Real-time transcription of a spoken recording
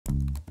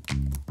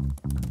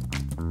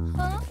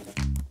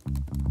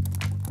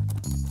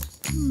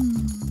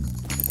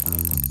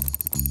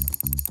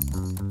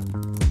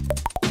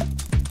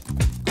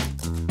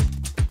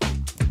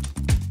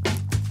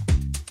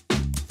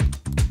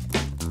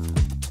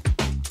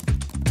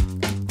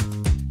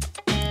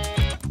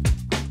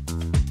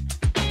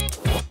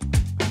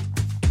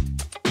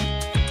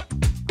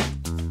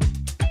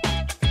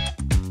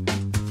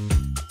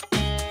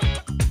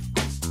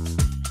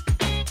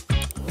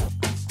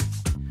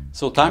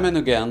So time and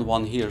again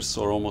one hears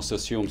or almost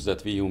assumes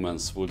that we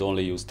humans would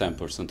only use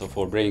 10% of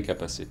our brain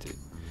capacity.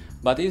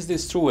 But is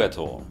this true at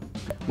all?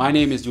 My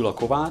name is Gyula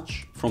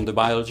Kovács from the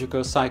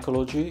Biological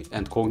Psychology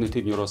and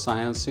Cognitive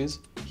Neurosciences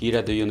here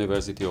at the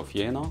University of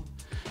Jena,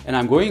 and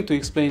I'm going to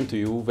explain to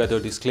you whether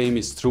this claim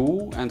is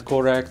true and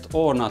correct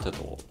or not at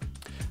all.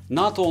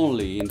 Not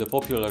only in the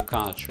popular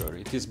culture,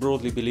 it is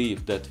broadly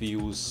believed that we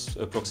use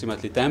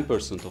approximately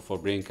 10% of our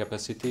brain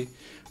capacity,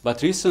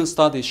 but recent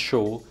studies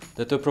show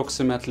that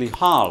approximately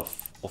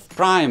half of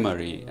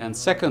primary and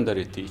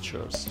secondary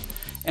teachers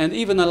and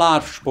even a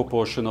large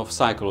proportion of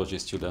psychology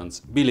students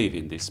believe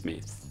in this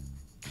myth.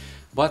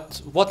 But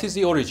what is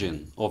the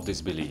origin of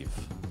this belief?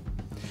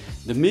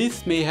 The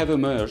myth may have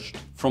emerged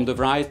from the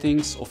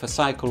writings of a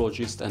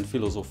psychologist and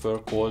philosopher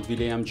called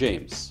William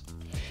James.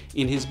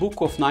 In his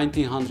book of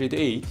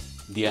 1908,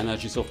 The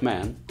Energies of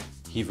Man,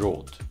 he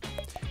wrote,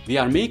 "We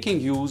are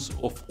making use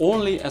of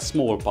only a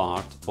small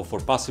part of our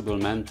possible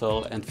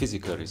mental and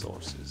physical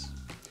resources."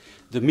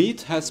 The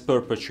myth has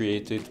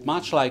perpetuated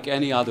much like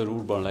any other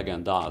urban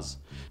legend does.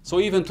 So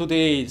even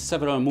today,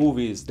 several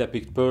movies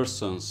depict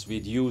persons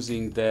with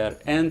using their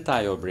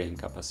entire brain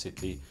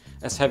capacity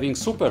as having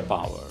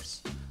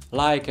superpowers,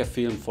 like a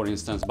film, for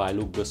instance, by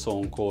Luc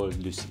Besson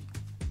called Lucy.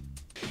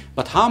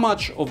 But how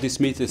much of this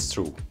myth is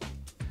true?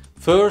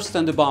 First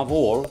and above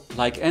all,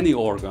 like any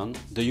organ,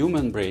 the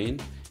human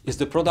brain is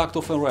the product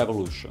of our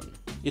evolution.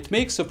 It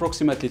makes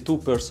approximately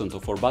 2%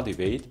 of our body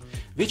weight,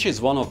 which is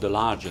one of the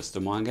largest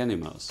among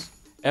animals.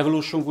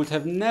 Evolution would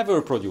have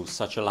never produced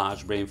such a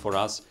large brain for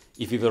us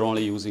if we were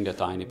only using a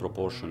tiny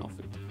proportion of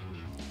it.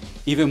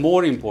 Even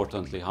more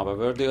importantly,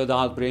 however, the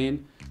adult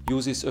brain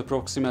uses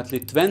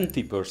approximately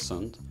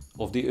 20%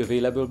 of the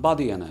available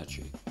body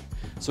energy.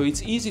 So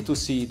it's easy to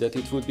see that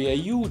it would be a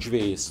huge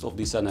waste of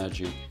this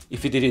energy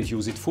if we didn't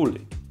use it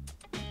fully.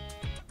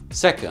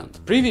 Second,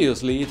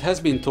 previously it has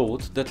been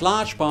thought that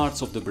large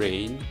parts of the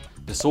brain,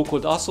 the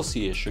so-called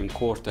association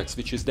cortex,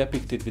 which is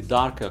depicted with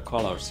darker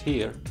colors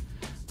here,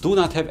 do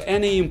not have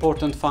any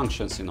important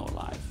functions in our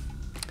life.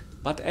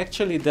 But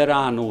actually there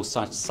are no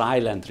such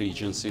silent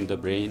regions in the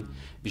brain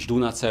which do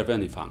not serve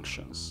any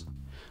functions.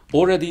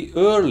 Already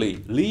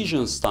early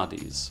lesion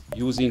studies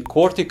using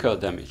cortical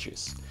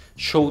damages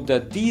showed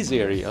that these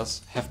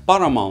areas have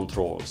paramount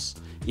roles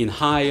in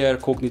higher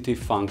cognitive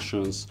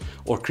functions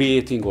or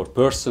creating our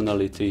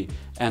personality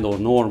and our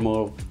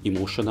normal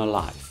emotional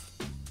life.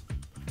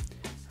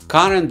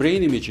 Current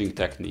brain imaging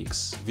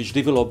techniques, which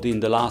developed in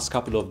the last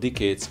couple of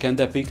decades, can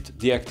depict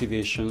the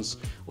activations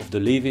of the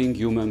living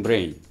human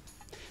brain.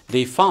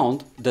 They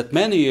found that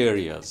many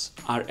areas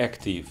are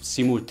active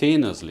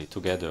simultaneously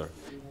together,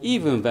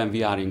 even when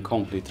we are in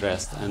complete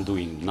rest and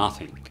doing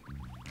nothing.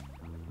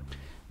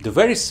 The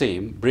very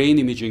same brain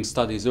imaging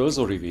studies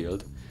also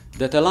revealed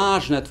that a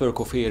large network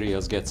of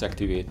areas gets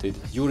activated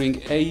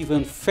during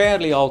even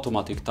fairly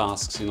automatic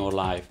tasks in our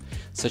life,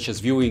 such as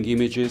viewing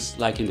images,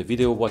 like in the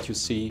video what you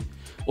see,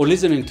 or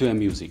listening to a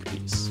music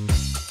piece.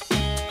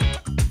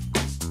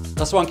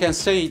 Thus one can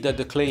say that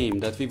the claim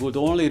that we would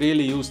only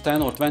really use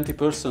 10 or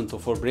 20%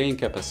 of our brain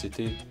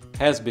capacity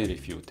has been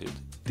refuted.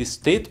 This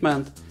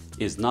statement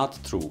is not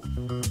true.